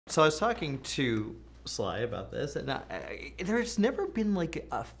So I was talking to Sly about this, and there's never been like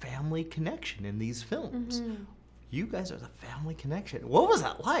a family connection in these films. You guys are the family connection. What was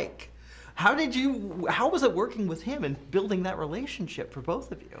that like? How was it working with him and building that relationship for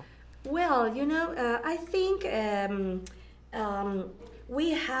both of you? Well, you know, I think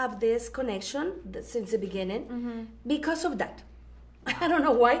we have this connection since the beginning because of that. I don't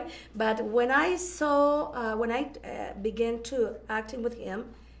know why, but when I began to acting with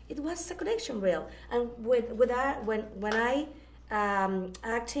him, it was a connection real. And with that, when I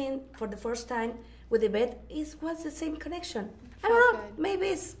acting for the first time with Yvette, it was the same connection. I don't know, maybe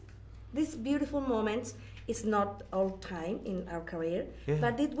it's these beautiful moments. It's not all time in our career,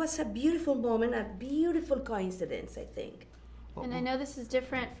 but it was a beautiful moment, a beautiful coincidence, I think. And I know this is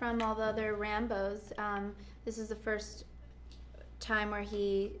different from all the other Rambos. This is the first time where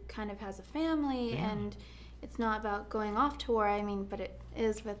he kind of has a family, and it's not about going off to war. I mean, but it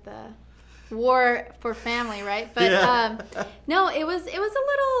is with the war for family, right? But no, it was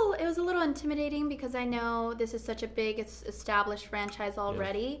a little intimidating because I know this is such a big established franchise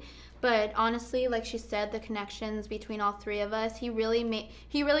already. But honestly, like she said, the connections between all three of us, he really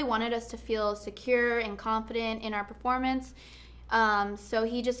wanted us to feel secure and confident in our performance. So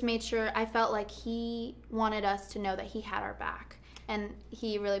he just made sure, I felt like he wanted us to know that he had our back, and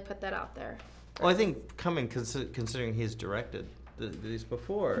he really put that out there. Well, I think considering he's directed these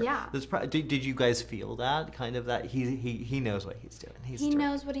before, did you guys feel that kind of that he knows what he's doing? He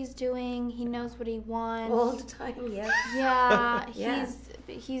knows what he's doing. He knows what he wants all the time. Yeah,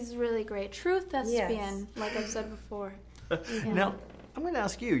 he's really great. Truth thespian, like I've said before. Now, I'm going to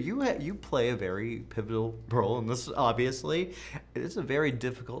ask you. You play a very pivotal role in this. Obviously, it's a very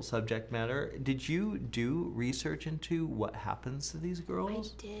difficult subject matter. Did you do research into what happens to these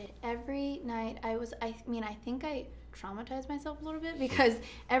girls? I did. Every night I think I traumatized myself a little bit because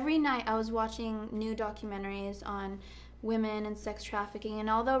every night I was watching new documentaries on women and sex trafficking, and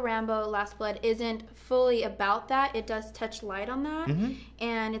although Rambo Last Blood isn't fully about that, it does touch light on that,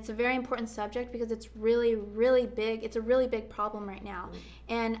 and it's a very important subject because it's really, really big. It's a really big problem right now,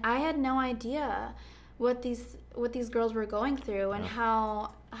 and I had no idea what these girls were going through and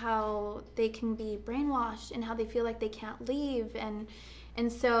how they can be brainwashed and how they feel like they can't leave, and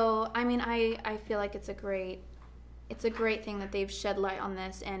so I mean I feel like it's a great thing that they've shed light on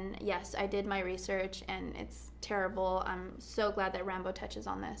this, and yes, I did my research, and it's terrible. I'm so glad that Rambo touches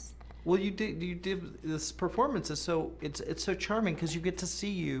on this. Well, you did this performance is so it's so charming because you get to see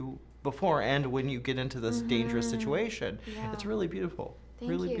you before and when you get into this dangerous situation. It's really beautiful.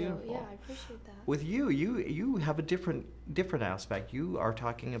 Thank you. Beautiful. Yeah, I appreciate that. With you have a different aspect. You are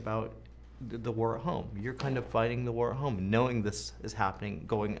talking about the war at home. You're kind of fighting the war at home, knowing this is happening,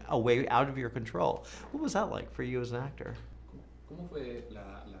 going away out of your control. What was that like for you as an actor? ¿Cómo fue la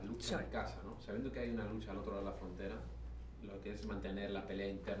lucha en casa, ¿no? Sabiendo que hay una lucha al otro lado de la frontera, lo que es mantener la pelea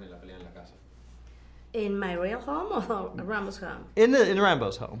interna y la pelea en la casa. In my real home or Rambo's home? In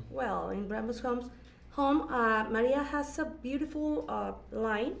Rambo's home. Well, in Rambo's home, Maria has a beautiful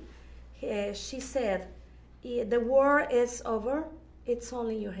line. She said, "The war is over. It's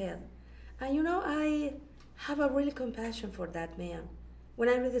only your head." And you know, I have a really compassion for that man. When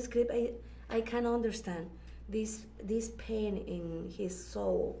I read the script, I can understand this pain in his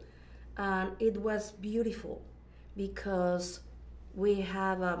soul. And it was beautiful because we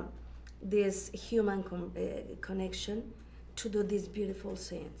have this human connection to do these beautiful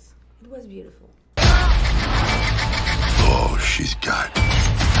scenes. It was beautiful. Oh, she's got